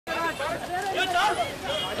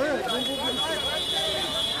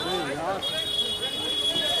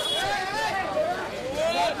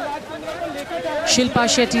Shilpa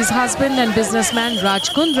Shetty's husband and businessman Raj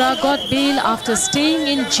Kundra got bail after staying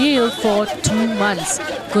in jail for 2 months.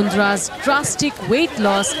 Kundra's drastic weight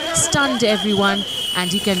loss stunned everyone,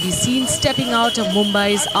 and he can be seen stepping out of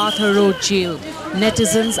Mumbai's Arthur Road jail.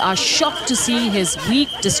 Netizens are shocked to see his weak,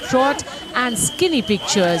 distraught and skinny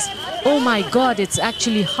pictures. "Oh my God, it's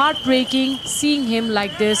actually heartbreaking seeing him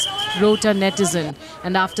like this," wrote a netizen.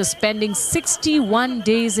 And after spending 61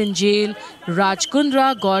 days in jail, Raj Kundra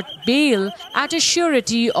got bail at a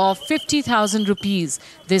surety of 50,000 rupees.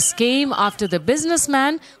 This came after the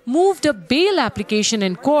businessman moved a bail application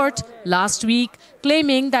in court last week,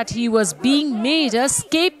 claiming that he was being made a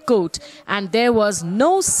scapegoat, and there was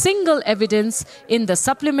no single evidence in the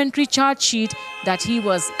supplementary charge sheet that he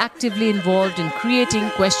was actively involved in creating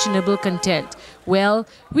questionable content. Well,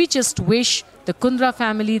 we just wish the Kundra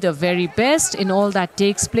family the very best in all that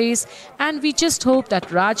takes place, and we just hope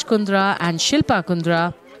that Raj Kundra and Shilpa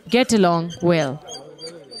Kundra get along well.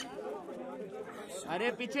 अरे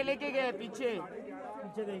पीछे लेके गए पीछे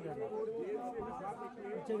पीछे गई गाड़ी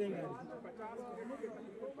पीछे गई गाड़ी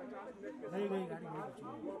नहीं गई गाड़ी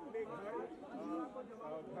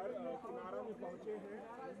घर किनारा में पहुंचे हैं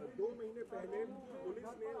 2 महीने पहले पुलिस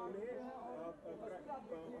ने उन्हें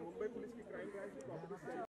मुंबई पुलिस की क्राइम ब्रांच की